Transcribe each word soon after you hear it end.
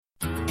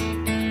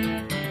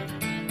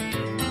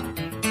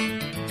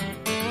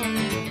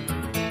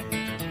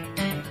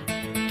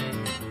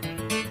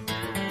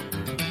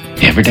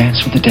ever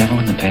dance with the devil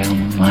in the pale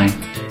moonlight?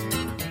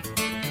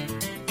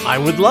 I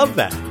would love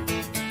that.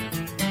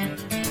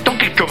 Don't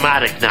get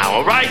dramatic now,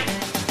 all right?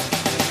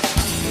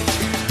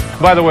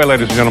 By the way,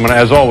 ladies and gentlemen,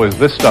 as always,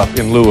 this stuff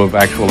in lieu of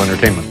actual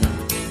entertainment.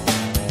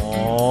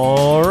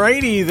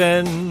 Alrighty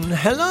then.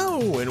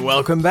 Hello and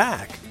welcome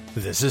back.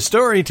 This is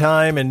Story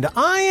Time and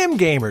I am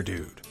Gamer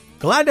Dude.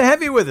 Glad to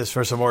have you with us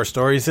for some more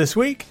stories this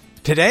week.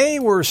 Today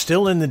we're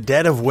still in the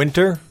dead of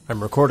winter.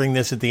 I'm recording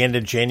this at the end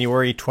of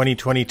January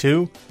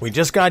 2022. We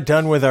just got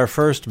done with our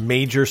first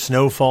major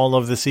snowfall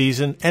of the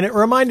season and it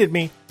reminded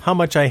me how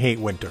much I hate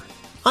winter.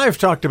 I've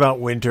talked about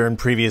winter in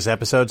previous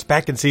episodes.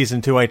 Back in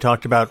Season 2, I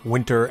talked about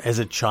winter as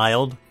a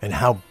child and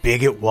how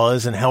big it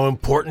was and how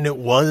important it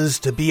was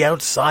to be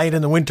outside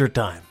in the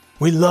wintertime.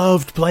 We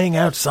loved playing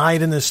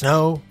outside in the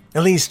snow.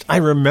 At least, I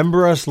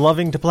remember us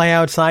loving to play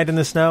outside in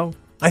the snow.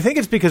 I think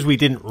it's because we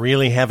didn't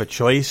really have a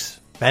choice.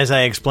 As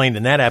I explained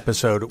in that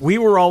episode, we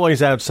were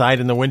always outside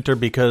in the winter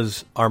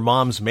because our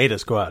moms made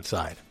us go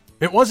outside.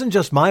 It wasn't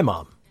just my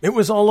mom. It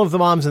was all of the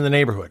moms in the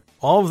neighborhood.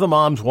 All of the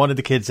moms wanted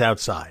the kids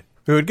outside.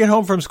 We would get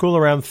home from school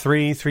around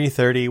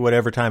 3:30,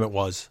 whatever time it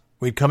was.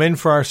 We'd come in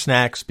for our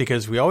snacks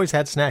because we always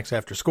had snacks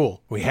after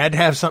school. We had to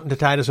have something to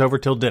tide us over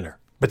till dinner.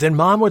 But then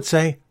Mom would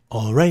say,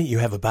 "All right, you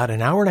have about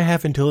an hour and a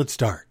half until it's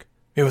dark."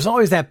 It was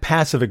always that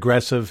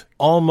passive-aggressive,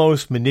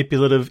 almost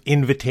manipulative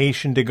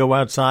invitation to go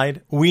outside.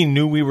 We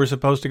knew we were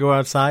supposed to go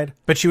outside,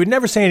 but she would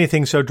never say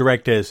anything so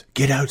direct as,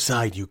 "Get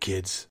outside, you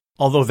kids."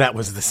 Although that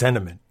was the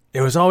sentiment.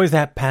 It was always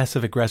that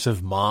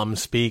passive-aggressive mom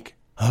speak.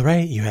 "All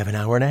right, you have an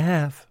hour and a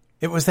half."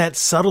 It was that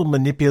subtle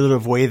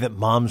manipulative way that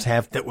moms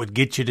have that would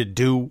get you to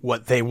do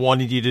what they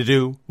wanted you to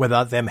do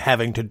without them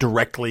having to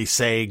directly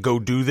say, "Go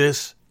do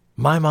this."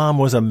 My mom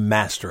was a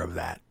master of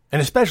that,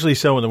 and especially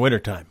so in the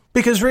wintertime.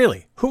 Because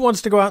really, who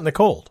wants to go out in the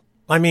cold?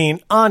 I mean,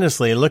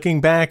 honestly,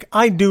 looking back,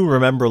 I do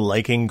remember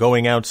liking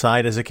going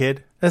outside as a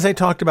kid. As I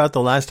talked about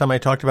the last time I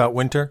talked about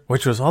winter,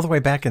 which was all the way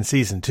back in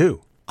Season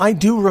 2. I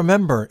do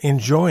remember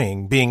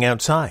enjoying being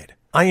outside.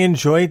 I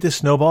enjoyed the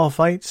snowball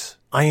fights.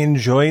 I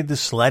enjoyed the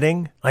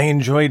sledding. I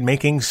enjoyed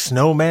making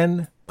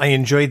snowmen. I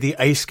enjoyed the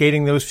ice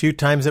skating those few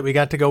times that we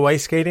got to go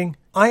ice skating.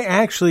 I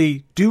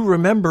actually do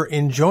remember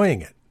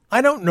enjoying it.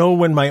 I don't know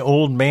when my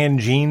old man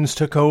genes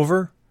took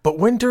over, but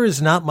winter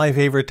is not my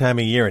favorite time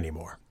of year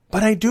anymore.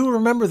 But I do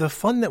remember the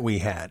fun that we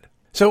had.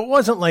 So it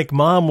wasn't like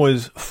Mom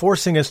was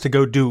forcing us to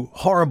go do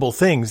horrible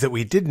things that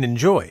we didn't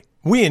enjoy.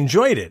 We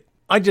enjoyed it.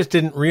 I just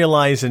didn't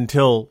realize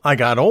until I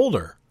got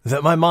older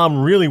that my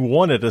mom really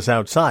wanted us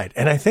outside,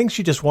 and I think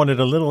she just wanted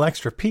a little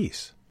extra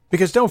piece.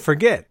 Because don't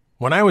forget,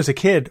 when I was a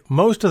kid,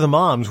 most of the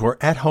moms were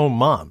at-home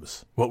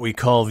moms, what we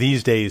call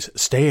these days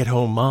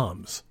stay-at-home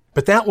moms.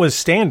 But that was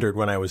standard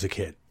when I was a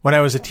kid. When I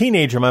was a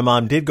teenager, my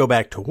mom did go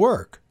back to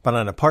work, but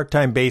on a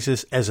part-time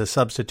basis as a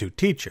substitute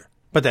teacher.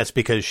 But that's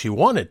because she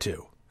wanted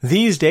to.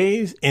 These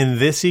days, in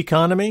this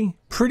economy,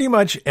 pretty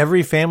much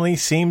every family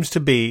seems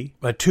to be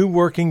a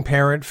two-working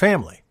parent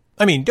family.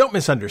 I mean, don't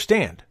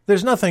misunderstand.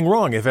 There's nothing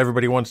wrong if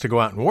everybody wants to go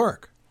out and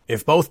work.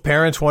 If both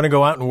parents want to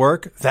go out and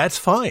work, that's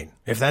fine,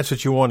 if that's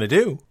what you want to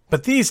do.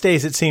 But these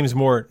days it seems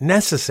more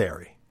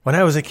necessary. When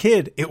I was a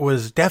kid, it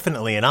was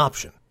definitely an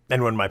option.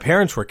 And when my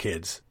parents were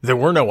kids, there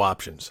were no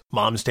options.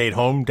 Mom stayed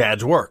home,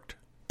 dads worked.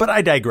 But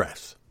I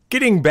digress.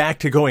 Getting back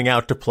to going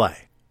out to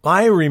play.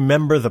 I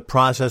remember the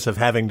process of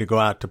having to go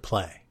out to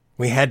play.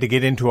 We had to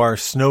get into our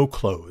snow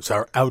clothes,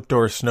 our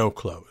outdoor snow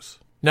clothes.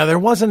 Now, there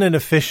wasn't an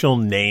official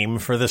name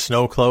for the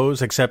snow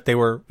clothes, except they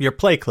were your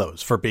play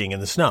clothes for being in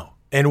the snow.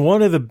 And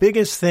one of the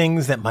biggest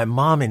things that my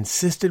mom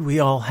insisted we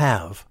all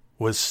have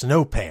was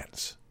snow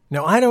pants.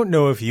 Now, I don't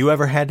know if you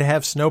ever had to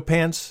have snow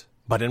pants,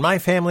 but in my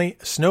family,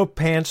 snow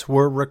pants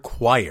were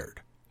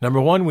required.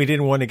 Number one, we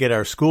didn't want to get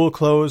our school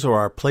clothes or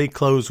our play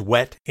clothes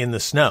wet in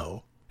the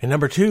snow. And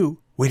number two,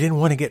 we didn't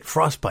want to get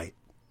frostbite.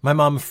 My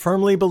mom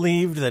firmly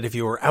believed that if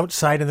you were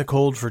outside in the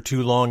cold for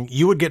too long,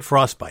 you would get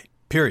frostbite,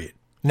 period.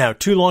 Now,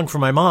 too long for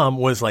my mom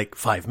was like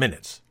 5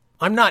 minutes.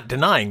 I'm not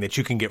denying that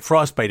you can get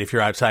frostbite if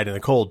you're outside in the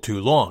cold too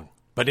long.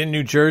 But in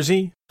New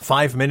Jersey,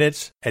 5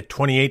 minutes at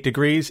 28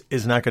 degrees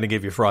is not going to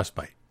give you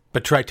frostbite.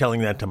 But try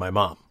telling that to my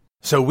mom.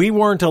 So we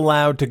weren't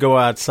allowed to go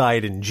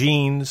outside in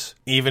jeans,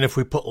 even if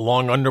we put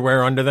long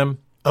underwear under them.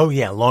 Oh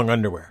yeah, long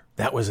underwear.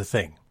 That was a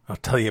thing. I'll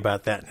tell you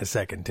about that in a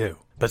second too.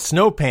 But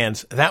snow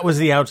pants, that was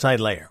the outside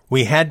layer.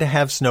 We had to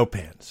have snow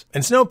pants.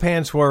 And snow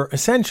pants were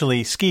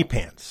essentially ski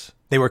pants.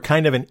 They were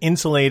kind of an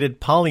insulated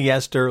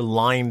polyester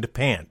lined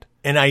pant.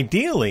 And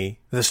ideally,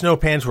 the snow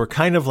pants were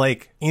kind of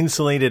like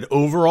insulated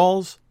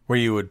overalls where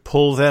you would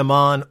pull them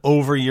on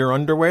over your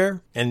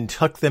underwear and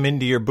tuck them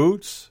into your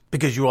boots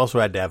because you also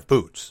had to have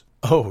boots.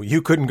 Oh,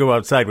 you couldn't go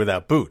outside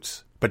without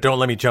boots. But don't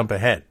let me jump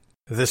ahead.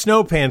 The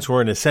snow pants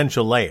were an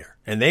essential layer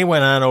and they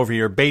went on over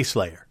your base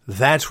layer.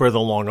 That's where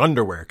the long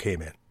underwear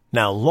came in.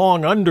 Now,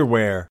 long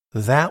underwear,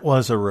 that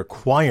was a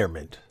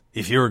requirement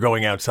if you were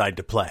going outside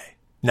to play.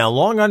 Now,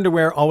 long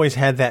underwear always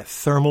had that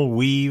thermal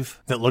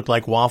weave that looked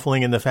like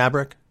waffling in the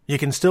fabric. You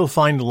can still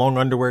find long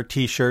underwear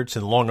t-shirts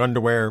and long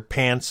underwear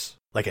pants,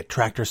 like at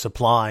Tractor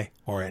Supply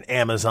or at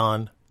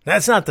Amazon.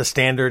 That's not the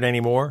standard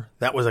anymore.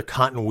 That was a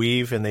cotton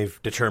weave, and they've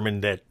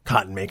determined that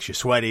cotton makes you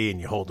sweaty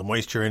and you hold the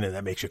moisture in and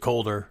that makes you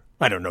colder.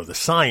 I don't know the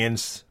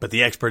science, but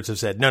the experts have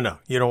said, no,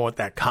 you don't want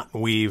that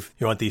cotton weave.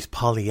 You want these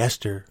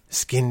polyester,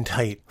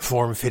 skin-tight,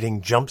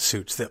 form-fitting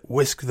jumpsuits that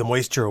whisk the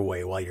moisture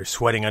away while you're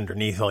sweating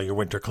underneath all your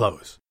winter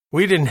clothes.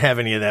 We didn't have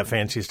any of that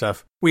fancy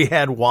stuff. We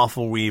had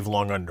waffle weave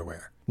long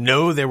underwear.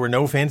 No, there were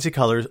no fancy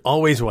colors,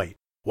 always white.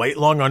 White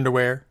long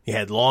underwear, you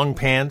had long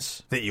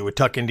pants that you would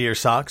tuck into your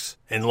socks,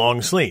 and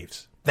long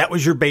sleeves. That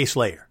was your base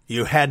layer.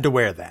 You had to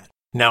wear that.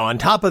 Now, on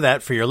top of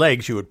that, for your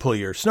legs, you would pull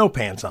your snow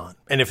pants on.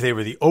 And if they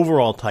were the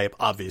overall type,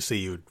 obviously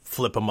you would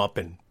flip them up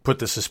and put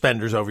the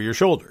suspenders over your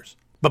shoulders.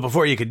 But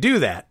before you could do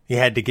that, you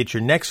had to get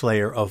your next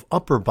layer of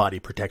upper body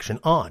protection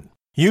on.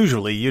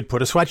 Usually, you'd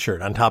put a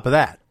sweatshirt on top of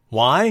that.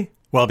 Why?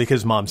 Well,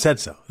 because Mom said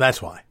so.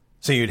 That's why.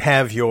 So you'd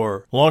have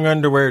your long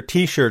underwear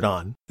t-shirt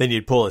on, then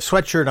you'd pull a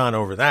sweatshirt on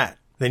over that,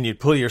 then you'd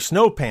pull your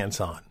snow pants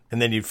on,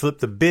 and then you'd flip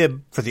the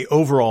bib for the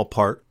overall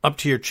part up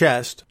to your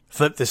chest,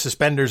 flip the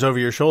suspenders over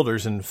your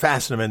shoulders and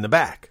fasten them in the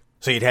back.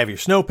 So you'd have your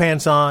snow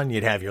pants on,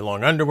 you'd have your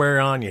long underwear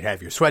on, you'd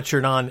have your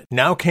sweatshirt on.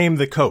 Now came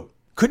the coat.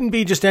 Couldn't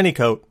be just any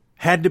coat.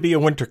 Had to be a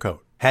winter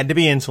coat. Had to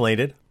be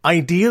insulated.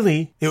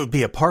 Ideally, it would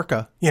be a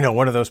parka. You know,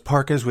 one of those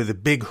parkas with the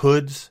big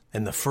hoods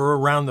and the fur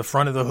around the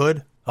front of the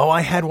hood. Oh,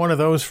 I had one of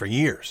those for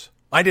years.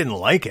 I didn't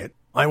like it.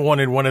 I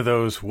wanted one of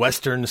those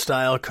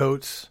Western-style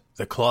coats,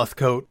 the cloth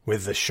coat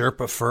with the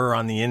Sherpa fur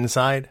on the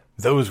inside.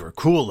 Those were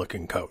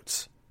cool-looking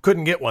coats.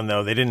 Couldn't get one,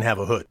 though. They didn't have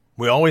a hood.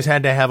 We always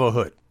had to have a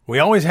hood. We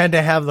always had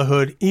to have the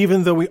hood,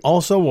 even though we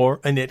also wore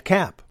a knit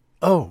cap.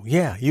 Oh,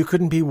 yeah, you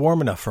couldn't be warm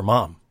enough for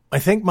Mom. I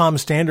think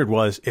Mom's standard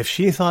was if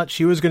she thought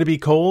she was going to be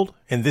cold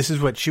and this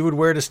is what she would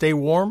wear to stay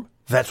warm,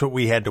 that's what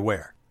we had to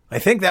wear. I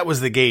think that was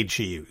the gauge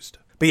she used.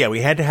 But yeah,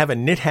 we had to have a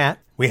knit hat,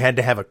 we had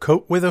to have a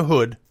coat with a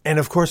hood, and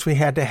of course we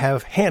had to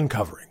have hand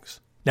coverings.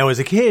 Now as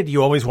a kid,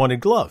 you always wanted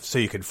gloves, so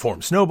you could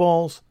form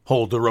snowballs,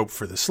 hold the rope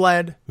for the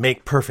sled,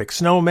 make perfect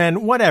snowmen,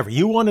 whatever.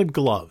 You wanted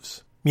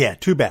gloves. Yeah,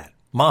 too bad.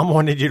 Mom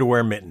wanted you to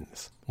wear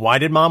mittens. Why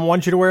did Mom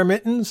want you to wear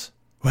mittens?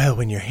 Well,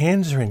 when your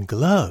hands are in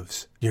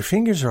gloves, your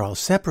fingers are all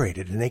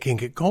separated and they can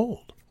get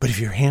cold. But if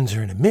your hands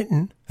are in a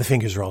mitten, the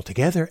fingers are all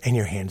together and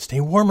your hands stay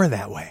warmer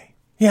that way.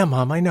 Yeah,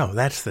 Mom, I know,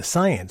 that's the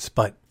science,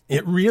 but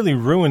it really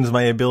ruins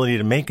my ability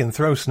to make and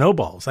throw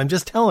snowballs. I'm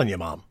just telling you,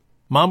 Mom.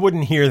 Mom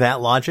wouldn't hear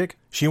that logic.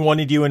 She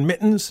wanted you in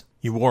mittens,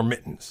 you wore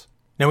mittens.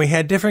 Now, we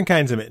had different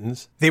kinds of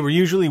mittens. They were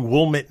usually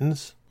wool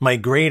mittens. My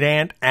great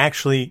aunt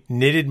actually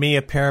knitted me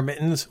a pair of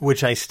mittens,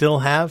 which I still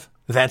have.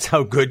 That's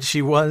how good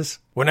she was.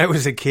 When I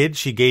was a kid,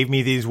 she gave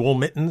me these wool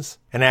mittens,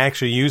 and I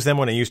actually used them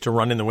when I used to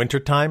run in the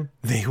wintertime.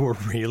 They were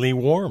really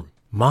warm.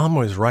 Mom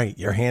was right.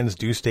 Your hands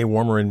do stay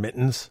warmer in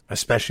mittens,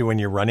 especially when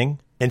you're running.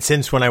 And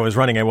since when I was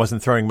running, I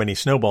wasn't throwing many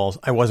snowballs,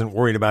 I wasn't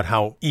worried about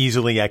how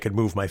easily I could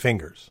move my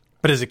fingers.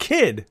 But as a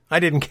kid, I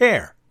didn't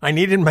care. I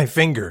needed my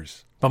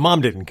fingers. But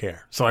Mom didn't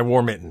care, so I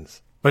wore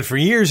mittens. But for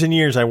years and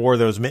years, I wore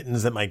those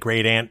mittens that my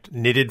great aunt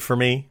knitted for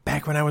me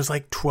back when I was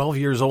like 12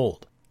 years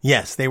old.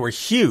 Yes, they were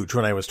huge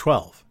when I was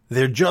 12.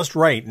 They're just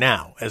right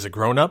now as a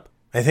grown-up.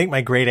 I think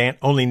my great aunt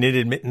only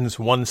knitted mittens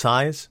one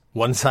size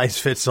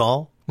fits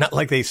all. Not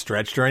like they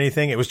stretched or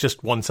anything, it was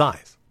just one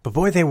size. But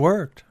boy, they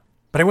worked.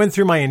 But I went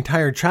through my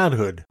entire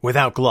childhood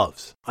without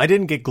gloves. I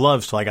didn't get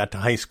gloves till I got to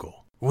high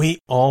school. We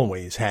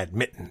always had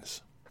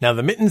mittens. Now,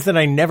 the mittens that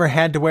I never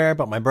had to wear,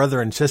 but my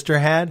brother and sister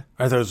had,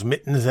 are those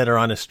mittens that are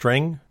on a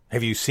string.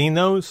 Have you seen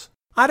those?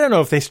 I don't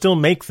know if they still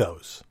make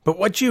those, but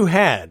what you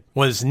had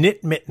was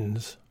knit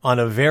mittens on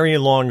a very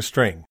long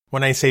string.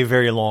 When I say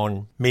very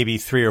long, maybe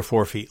 3 or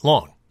 4 feet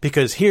long.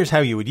 Because here's how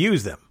you would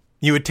use them.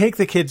 You would take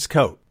the kid's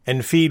coat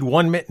and feed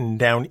one mitten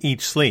down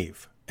each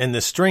sleeve, and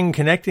the string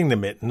connecting the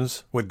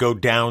mittens would go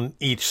down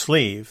each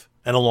sleeve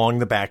and along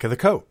the back of the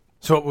coat.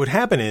 So what would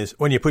happen is,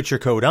 when you put your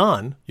coat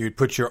on, you'd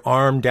put your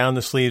arm down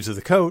the sleeves of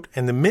the coat,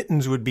 and the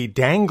mittens would be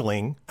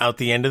dangling out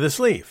the end of the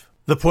sleeve.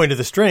 The point of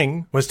the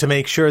string was to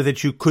make sure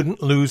that you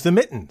couldn't lose the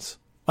mittens.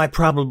 I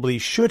probably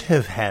should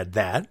have had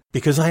that,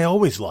 because I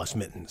always lost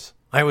mittens.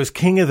 I was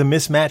king of the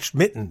mismatched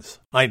mittens.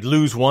 I'd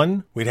lose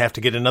one, we'd have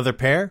to get another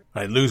pair.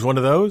 I'd lose one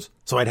of those,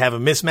 so I'd have a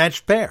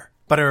mismatched pair.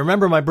 But I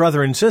remember my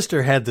brother and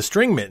sister had the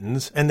string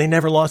mittens, and they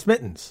never lost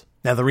mittens.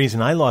 Now, the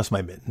reason I lost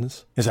my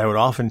mittens is I would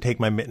often take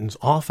my mittens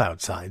off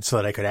outside so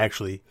that I could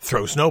actually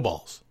throw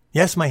snowballs.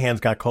 Yes, my hands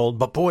got cold,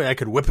 but boy, I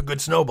could whip a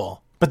good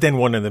snowball. But then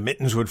one of the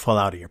mittens would fall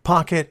out of your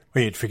pocket,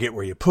 or you'd forget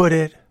where you put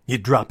it.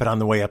 You'd drop it on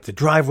the way up the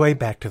driveway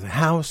back to the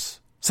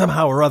house.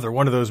 Somehow or other,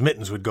 one of those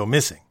mittens would go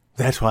missing.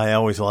 That's why I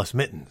always lost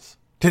mittens.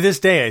 To this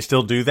day, I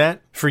still do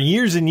that. For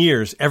years and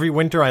years, every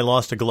winter I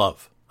lost a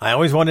glove. I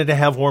always wanted to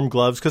have warm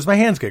gloves because my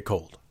hands get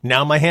cold.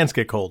 Now my hands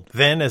get cold.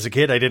 Then, as a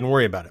kid, I didn't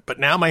worry about it. But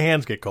now my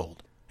hands get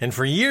cold. And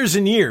for years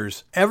and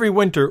years, every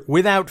winter,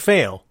 without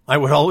fail, I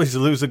would always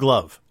lose a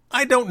glove.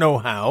 I don't know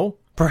how.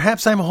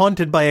 Perhaps I'm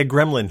haunted by a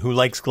gremlin who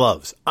likes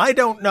gloves. I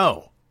don't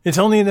know. It's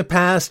only in the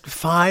past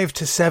 5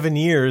 to 7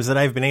 years that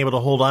I've been able to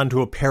hold on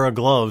to a pair of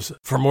gloves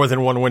for more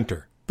than one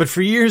winter. But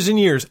for years and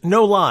years,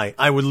 no lie,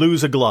 I would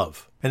lose a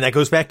glove. And that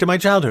goes back to my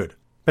childhood.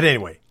 But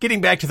anyway,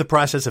 getting back to the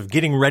process of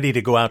getting ready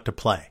to go out to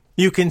play.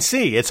 You can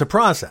see it's a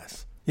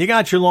process. You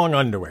got your long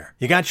underwear,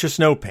 you got your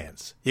snow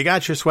pants, you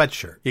got your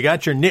sweatshirt, you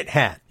got your knit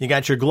hat, you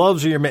got your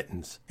gloves or your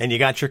mittens, and you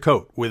got your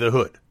coat with a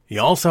hood.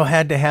 You also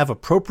had to have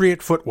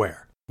appropriate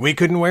footwear. We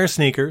couldn't wear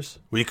sneakers,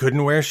 we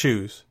couldn't wear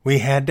shoes. We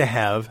had to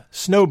have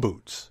snow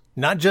boots.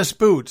 Not just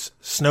boots,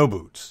 snow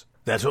boots.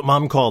 That's what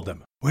Mom called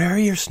them. Where are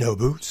your snow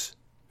boots?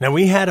 Now,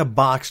 we had a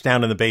box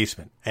down in the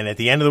basement, and at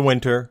the end of the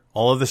winter,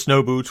 all of the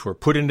snow boots were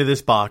put into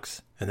this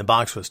box, and the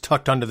box was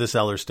tucked under the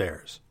cellar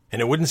stairs.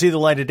 And it wouldn't see the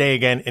light of day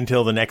again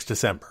until the next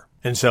December.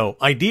 And so,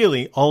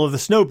 ideally, all of the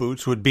snow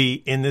boots would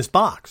be in this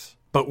box.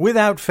 But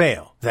without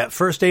fail, that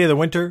first day of the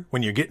winter,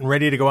 when you're getting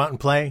ready to go out and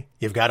play,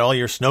 you've got all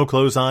your snow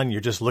clothes on,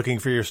 you're just looking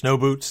for your snow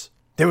boots.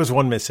 There was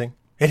one missing.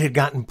 It had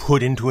gotten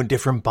put into a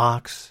different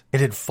box.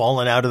 It had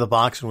fallen out of the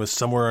box and was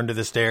somewhere under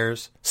the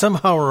stairs.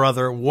 Somehow or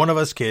other, one of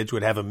us kids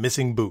would have a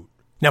missing boot.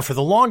 Now, for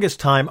the longest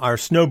time, our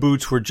snow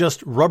boots were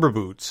just rubber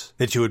boots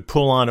that you would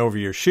pull on over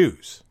your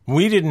shoes.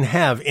 We didn't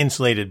have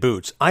insulated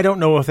boots. I don't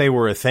know if they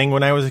were a thing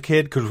when I was a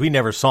kid because we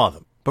never saw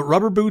them. But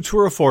rubber boots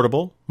were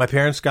affordable. My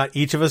parents got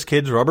each of us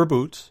kids rubber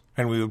boots,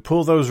 and we would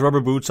pull those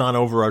rubber boots on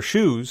over our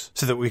shoes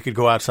so that we could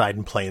go outside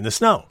and play in the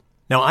snow.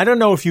 Now, I don't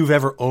know if you've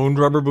ever owned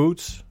rubber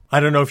boots. I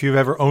don't know if you've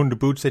ever owned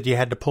boots that you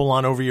had to pull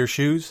on over your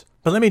shoes.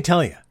 But let me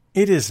tell you,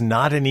 it is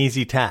not an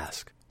easy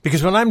task.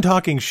 Because when I'm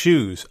talking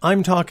shoes,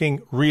 I'm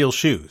talking real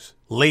shoes.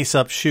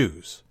 Lace-up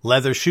shoes.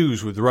 Leather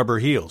shoes with rubber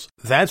heels.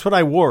 That's what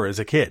I wore as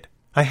a kid.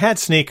 I had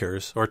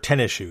sneakers, or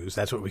tennis shoes,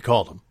 that's what we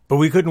called them. But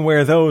we couldn't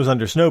wear those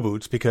under snow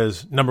boots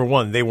because, number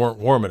one, they weren't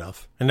warm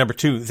enough. And number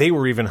two, they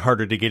were even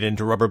harder to get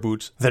into rubber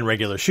boots than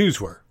regular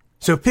shoes were.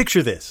 So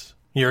picture this.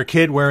 You're a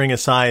kid wearing a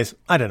size,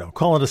 I don't know,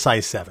 call it a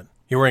size 7.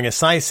 You're wearing a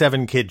size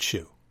 7 kid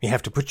shoe. You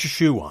have to put your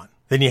shoe on.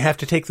 Then you have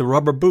to take the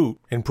rubber boot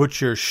and put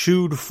your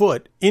shoed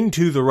foot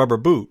into the rubber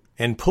boot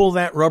and pull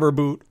that rubber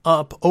boot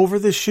up over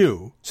the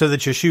shoe so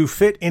that your shoe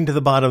fit into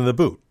the bottom of the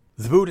boot.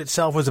 The boot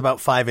itself was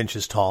about 5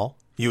 inches tall.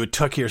 You would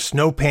tuck your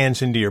snow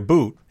pants into your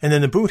boot, and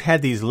then the boot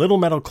had these little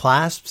metal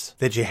clasps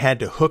that you had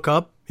to hook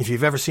up. If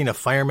you've ever seen a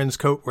fireman's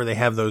coat where they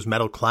have those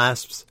metal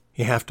clasps,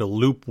 you have to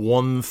loop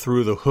one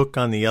through the hook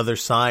on the other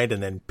side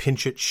and then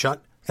pinch it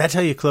shut. That's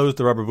how you close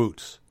the rubber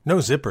boots. No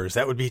zippers,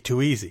 that would be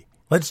too easy.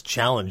 Let's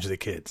challenge the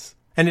kids.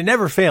 And it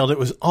never failed. It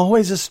was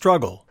always a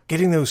struggle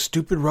getting those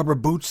stupid rubber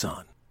boots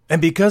on.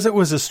 And because it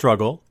was a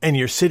struggle, and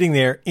you're sitting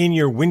there in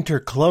your winter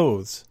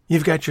clothes,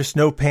 you've got your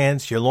snow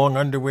pants, your long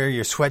underwear,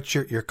 your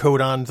sweatshirt, your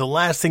coat on, the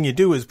last thing you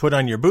do is put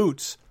on your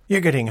boots.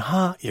 You're getting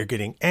hot, you're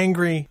getting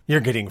angry, you're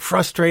getting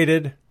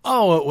frustrated.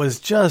 Oh, it was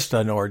just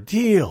an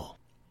ordeal.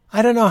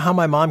 I don't know how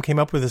my mom came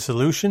up with a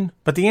solution,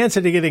 but the answer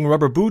to getting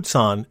rubber boots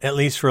on, at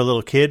least for a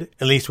little kid,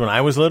 at least when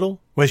I was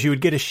little, was you would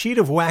get a sheet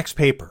of wax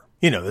paper.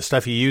 You know, the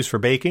stuff you use for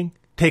baking.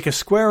 Take a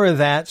square of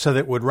that so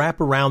that it would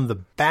wrap around the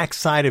back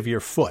side of your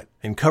foot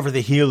and cover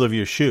the heel of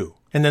your shoe.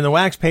 And then the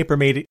wax paper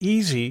made it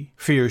easy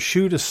for your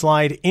shoe to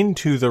slide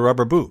into the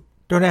rubber boot.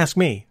 Don't ask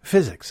me.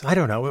 Physics. I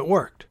don't know. It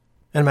worked.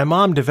 And my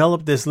mom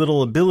developed this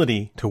little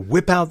ability to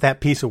whip out that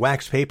piece of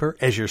wax paper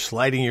as you're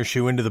sliding your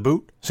shoe into the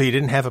boot, so you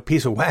didn't have a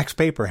piece of wax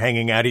paper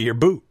hanging out of your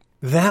boot.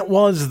 That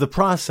was the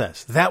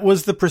process. That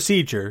was the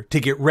procedure to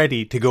get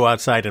ready to go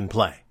outside and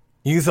play.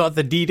 You thought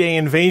the D-Day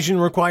invasion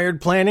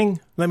required planning?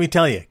 Let me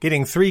tell you,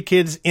 getting 3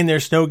 kids in their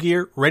snow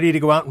gear, ready to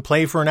go out and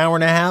play for an hour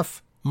and a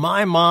half?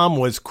 My mom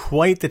was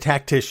quite the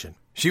tactician.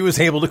 She was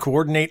able to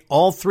coordinate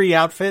all 3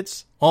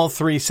 outfits, all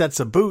 3 sets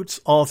of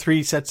boots, all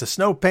 3 sets of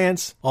snow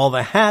pants, all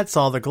the hats,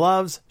 all the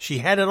gloves. She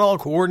had it all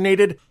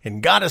coordinated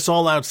and got us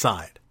all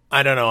outside.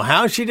 I don't know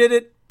how she did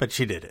it, but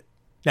she did it.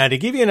 Now, to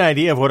give you an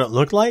idea of what it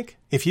looked like,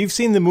 if you've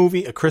seen the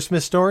movie A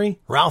Christmas Story,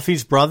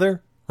 Ralphie's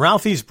brother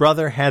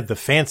had the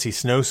fancy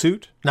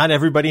snowsuit. Not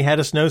everybody had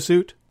a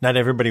snowsuit. Not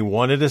everybody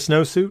wanted a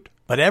snowsuit.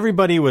 But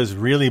everybody was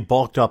really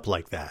bulked up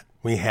like that.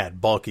 We had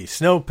bulky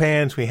snow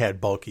pants. We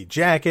had bulky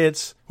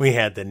jackets. We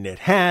had the knit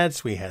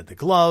hats. We had the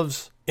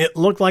gloves. It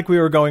looked like we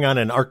were going on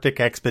an Arctic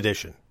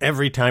expedition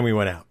every time we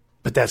went out.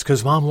 But that's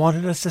because Mom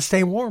wanted us to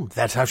stay warm.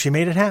 That's how she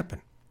made it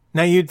happen.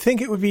 Now, you'd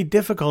think it would be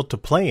difficult to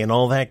play in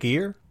all that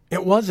gear.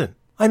 It wasn't.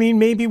 I mean,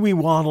 maybe we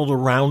waddled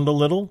around a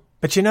little.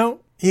 But you know,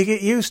 you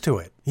get used to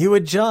it. You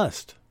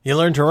adjust. You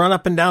learn to run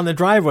up and down the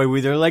driveway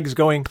with your legs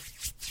going.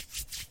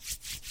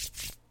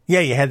 Yeah,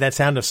 you had that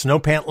sound of snow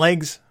pant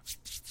legs.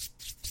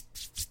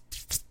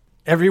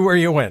 Everywhere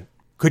you went.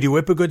 Could you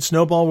whip a good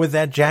snowball with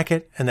that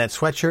jacket and that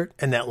sweatshirt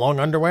and that long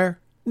underwear?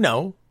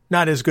 No,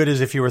 not as good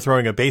as if you were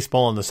throwing a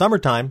baseball in the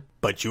summertime,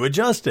 but you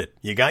adjusted.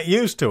 You got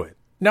used to it.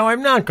 Now,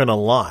 I'm not going to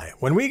lie.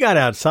 When we got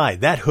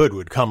outside, that hood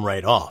would come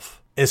right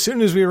off. As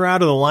soon as we were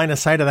out of the line of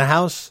sight of the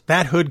house,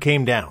 that hood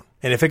came down.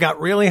 And if it got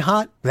really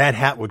hot, that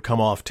hat would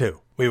come off too.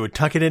 We would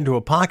tuck it into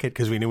a pocket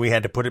because we knew we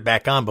had to put it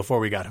back on before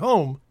we got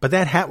home, but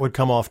that hat would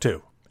come off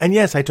too. And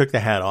yes, I took the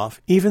hat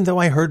off, even though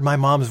I heard my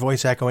mom's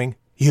voice echoing,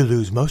 "You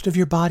lose most of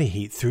your body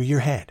heat through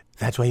your head.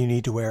 That's why you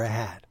need to wear a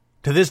hat."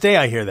 To this day,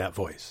 I hear that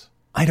voice.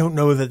 I don't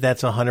know that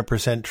that's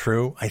 100%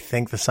 true. I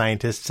think the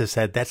scientists have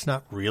said that's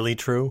not really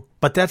true.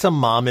 But that's a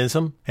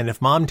momism, and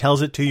if mom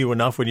tells it to you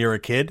enough when you're a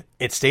kid,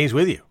 it stays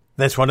with you.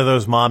 That's one of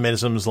those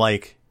momisms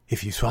like,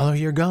 if you swallow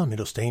your gum,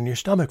 it'll stay in your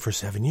stomach for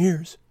 7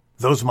 years.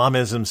 Those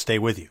momisms stay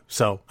with you,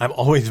 so I'm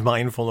always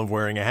mindful of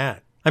wearing a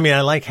hat. I mean,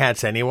 I like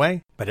hats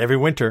anyway, but every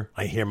winter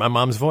I hear my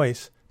mom's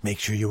voice, make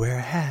sure you wear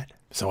a hat.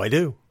 So I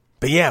do.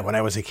 But yeah, when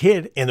I was a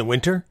kid, in the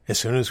winter, as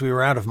soon as we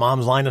were out of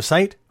mom's line of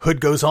sight,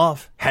 hood goes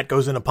off, hat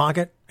goes in a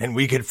pocket, and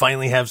we could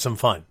finally have some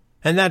fun.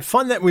 And that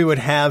fun that we would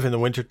have in the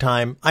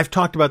wintertime, I've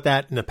talked about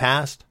that in the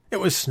past.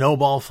 It was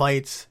snowball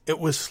fights, it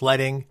was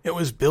sledding, it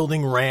was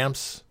building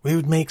ramps. We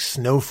would make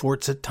snow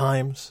forts at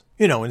times.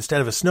 You know,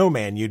 instead of a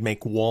snowman, you'd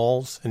make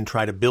walls and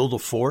try to build a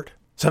fort.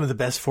 Some of the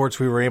best forts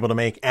we were able to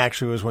make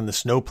actually was when the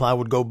snowplow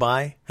would go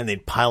by and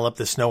they'd pile up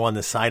the snow on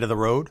the side of the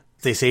road.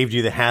 They saved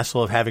you the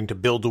hassle of having to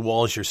build the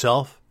walls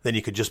yourself. Then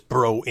you could just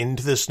burrow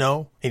into the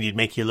snow, and you'd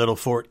make your little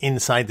fort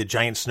inside the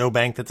giant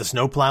snowbank that the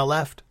snowplow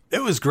left.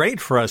 It was great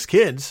for us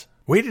kids.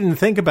 We didn't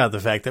think about the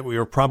fact that we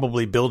were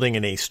probably building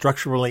in a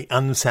structurally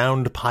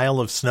unsound pile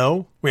of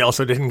snow. We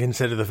also didn't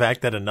consider the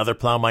fact that another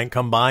plow might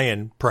come by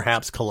and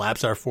perhaps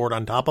collapse our fort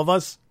on top of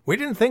us. We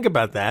didn't think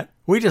about that.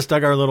 We just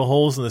dug our little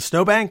holes in the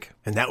snowbank,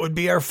 and that would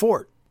be our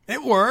fort.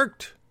 It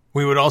worked.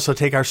 We would also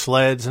take our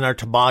sleds and our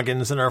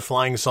toboggans and our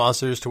flying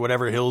saucers to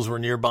whatever hills were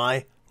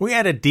nearby. We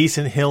had a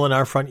decent hill in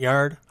our front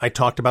yard. I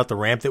talked about the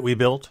ramp that we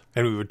built,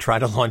 and we would try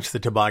to launch the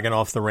toboggan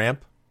off the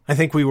ramp. I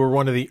think we were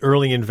one of the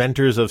early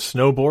inventors of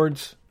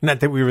snowboards. Not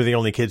that we were the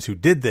only kids who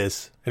did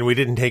this, and we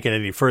didn't take it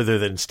any further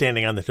than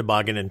standing on the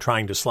toboggan and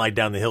trying to slide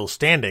down the hill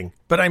standing.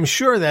 But I'm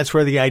sure that's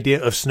where the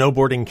idea of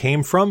snowboarding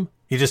came from.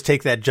 You just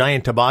take that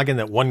giant toboggan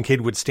that one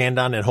kid would stand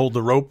on and hold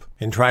the rope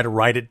and try to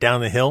ride it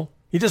down the hill.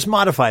 You just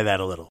modify that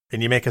a little,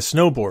 and you make a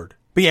snowboard.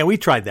 But yeah, we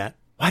tried that.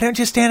 Why don't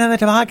you stand on the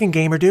toboggan,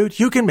 gamer dude?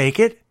 You can make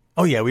it.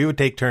 Oh yeah, we would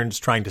take turns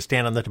trying to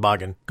stand on the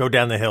toboggan, go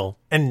down the hill,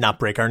 and not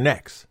break our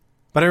necks.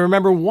 But I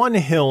remember one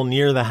hill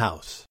near the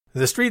house.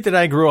 The street that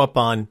I grew up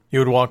on, you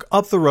would walk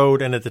up the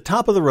road, and at the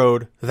top of the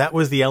road, that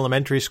was the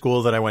elementary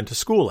school that I went to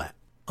school at.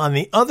 On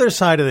the other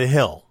side of the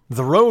hill,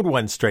 the road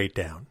went straight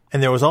down,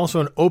 and there was also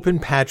an open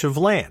patch of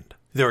land.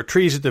 There were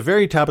trees at the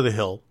very top of the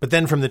hill, but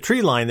then from the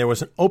tree line, there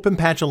was an open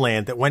patch of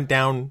land that went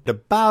down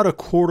about a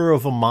quarter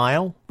of a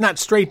mile. Not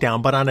straight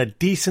down, but on a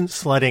decent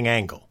sledding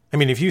angle. I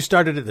mean, if you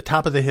started at the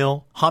top of the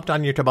hill, hopped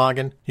on your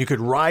toboggan, you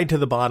could ride to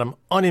the bottom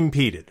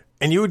unimpeded,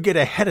 and you would get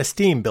a head of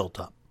steam built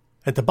up.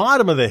 At the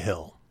bottom of the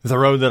hill, the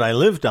road that I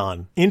lived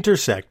on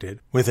intersected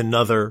with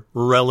another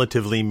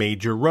relatively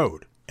major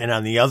road, and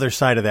on the other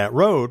side of that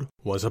road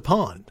was a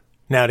pond.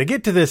 Now, to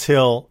get to this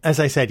hill, as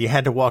I said, you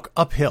had to walk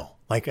uphill,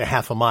 like a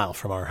half a mile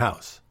from our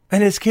house.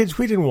 And as kids,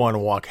 we didn't want to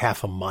walk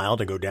half a mile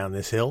to go down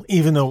this hill,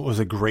 even though it was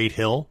a great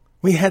hill.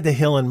 We had the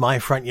hill in my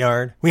front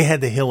yard. We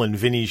had the hill in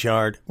Vinny's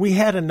yard. We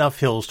had enough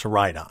hills to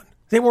ride on.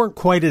 They weren't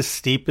quite as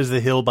steep as the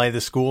hill by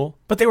the school,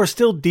 but they were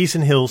still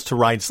decent hills to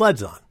ride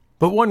sleds on.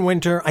 But one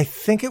winter, I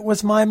think it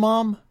was my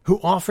mom, who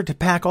offered to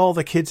pack all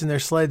the kids and their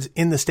sleds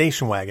in the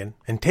station wagon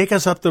and take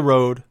us up the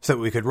road so that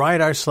we could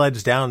ride our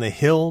sleds down the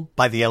hill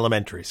by the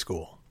elementary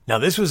school. Now,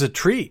 this was a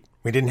treat.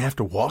 We didn't have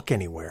to walk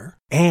anywhere.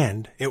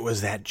 And it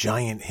was that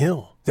giant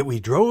hill that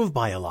we drove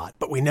by a lot,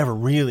 but we never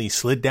really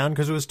slid down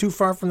because it was too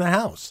far from the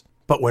house.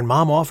 But when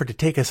Mom offered to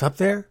take us up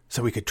there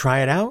so we could try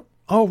it out,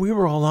 oh, we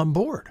were all on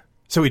board.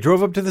 So we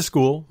drove up to the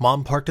school.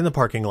 Mom parked in the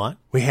parking lot.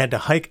 We had to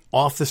hike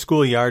off the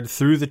schoolyard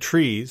through the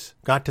trees,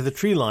 got to the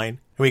tree line,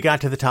 and we got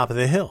to the top of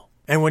the hill.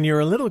 And when you're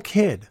a little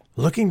kid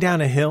looking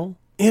down a hill,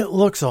 it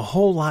looks a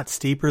whole lot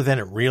steeper than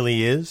it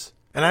really is.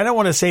 And I don't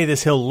want to say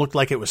this hill looked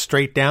like it was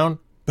straight down,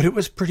 but it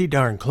was pretty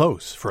darn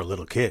close for a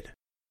little kid.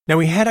 Now,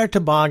 we had our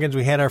toboggans,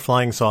 we had our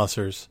flying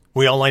saucers.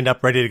 We all lined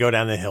up ready to go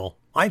down the hill.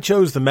 I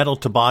chose the metal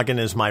toboggan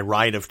as my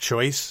ride of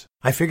choice.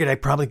 I figured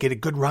I'd probably get a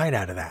good ride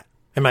out of that.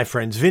 And my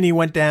friends Vinny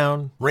went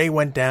down, Ray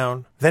went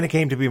down, then it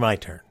came to be my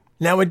turn.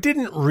 Now, it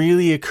didn't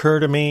really occur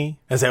to me,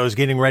 as I was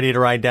getting ready to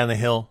ride down the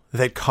hill,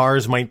 that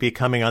cars might be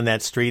coming on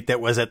that street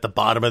that was at the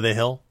bottom of the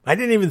hill. I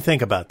didn't even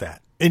think about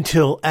that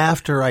until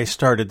after I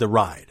started the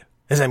ride.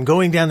 As I'm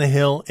going down the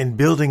hill and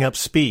building up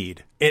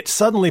speed, it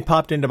suddenly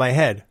popped into my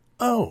head,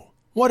 oh,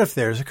 what if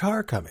there's a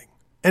car coming?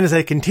 And as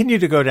I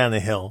continued to go down the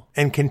hill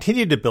and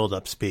continued to build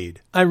up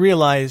speed, I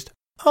realized,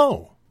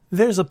 oh,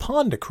 there's a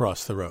pond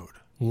across the road.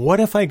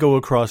 What if I go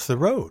across the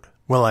road?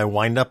 Will I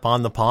wind up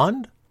on the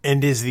pond?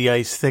 And is the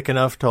ice thick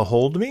enough to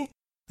hold me?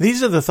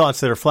 These are the thoughts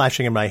that are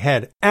flashing in my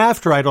head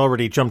after I'd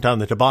already jumped on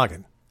the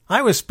toboggan.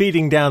 I was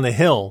speeding down the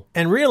hill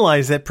and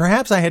realized that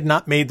perhaps I had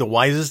not made the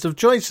wisest of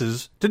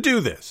choices to do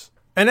this.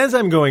 And as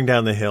I'm going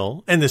down the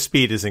hill and the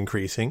speed is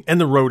increasing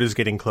and the road is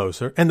getting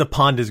closer and the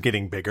pond is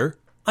getting bigger,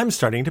 I'm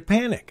starting to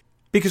panic.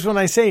 Because when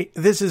I say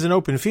this is an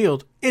open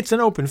field, it's an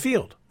open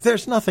field.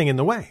 There's nothing in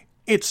the way.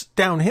 It's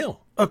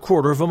downhill, a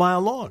quarter of a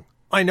mile long.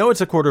 I know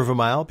it's a quarter of a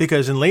mile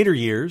because in later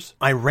years,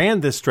 I ran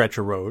this stretch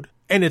of road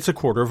and it's a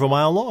quarter of a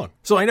mile long.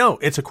 So I know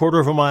it's a quarter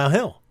of a mile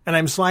hill and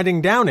I'm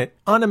sliding down it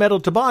on a metal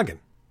toboggan.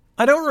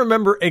 I don't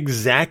remember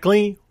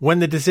exactly when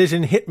the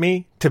decision hit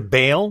me to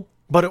bail,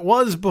 but it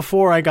was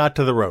before I got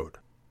to the road.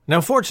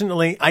 Now,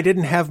 fortunately, I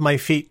didn't have my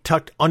feet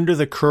tucked under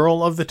the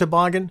curl of the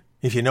toboggan.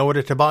 If you know what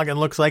a toboggan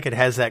looks like, it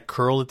has that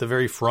curl at the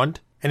very front.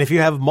 And if you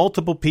have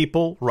multiple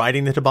people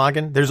riding the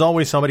toboggan, there's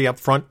always somebody up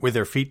front with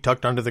their feet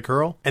tucked under the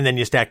curl, and then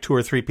you stack 2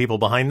 or 3 people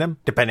behind them,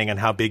 depending on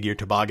how big your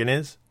toboggan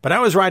is. But I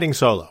was riding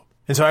solo,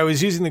 and so I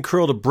was using the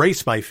curl to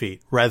brace my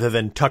feet rather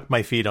than tuck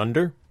my feet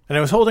under. And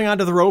I was holding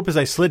onto the rope as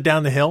I slid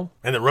down the hill,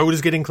 and the road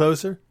is getting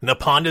closer, and the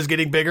pond is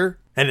getting bigger,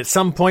 and at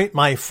some point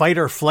my fight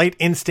or flight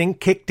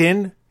instinct kicked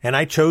in, and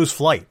I chose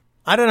flight.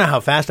 I don't know how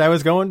fast I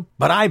was going,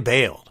 but I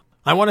bailed.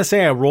 I want to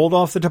say I rolled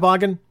off the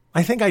toboggan.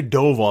 I think I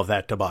dove off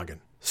that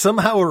toboggan.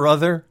 Somehow or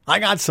other, I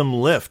got some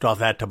lift off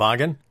that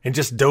toboggan and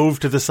just dove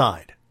to the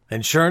side.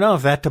 And sure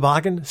enough, that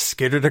toboggan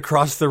skittered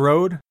across the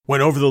road,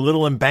 went over the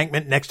little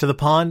embankment next to the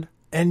pond,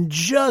 and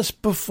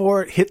just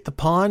before it hit the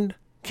pond,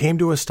 came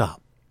to a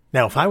stop.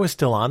 Now, if I was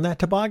still on that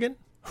toboggan,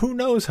 who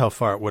knows how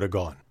far it would have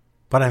gone.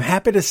 But I'm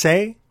happy to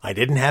say I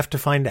didn't have to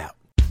find out.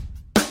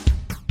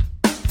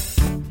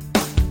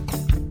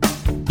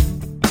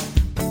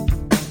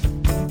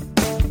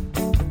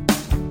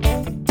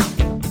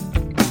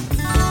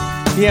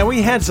 Yeah,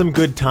 we had some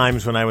good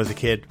times when I was a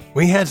kid.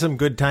 We had some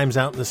good times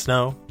out in the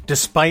snow.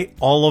 Despite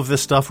all of the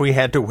stuff we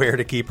had to wear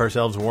to keep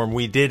ourselves warm,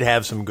 we did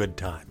have some good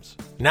times.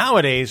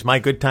 Nowadays, my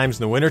good times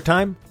in the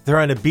wintertime, they're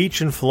on a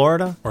beach in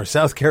Florida or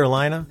South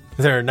Carolina.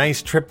 They're a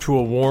nice trip to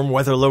a warm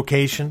weather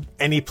location,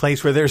 any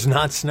place where there's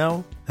not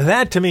snow.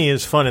 That to me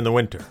is fun in the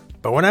winter.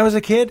 But when I was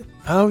a kid,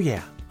 oh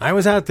yeah, I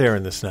was out there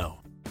in the snow.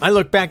 I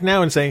look back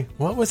now and say,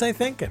 what was I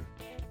thinking?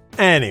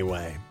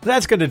 Anyway,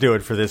 that's going to do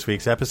it for this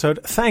week's episode.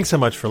 Thanks so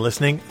much for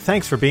listening.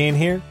 Thanks for being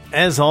here.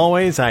 As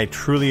always, I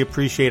truly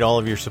appreciate all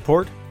of your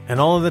support and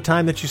all of the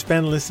time that you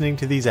spend listening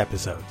to these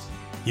episodes.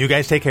 You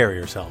guys take care of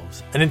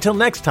yourselves. And until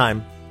next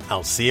time,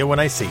 I'll see you when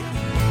I see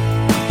you.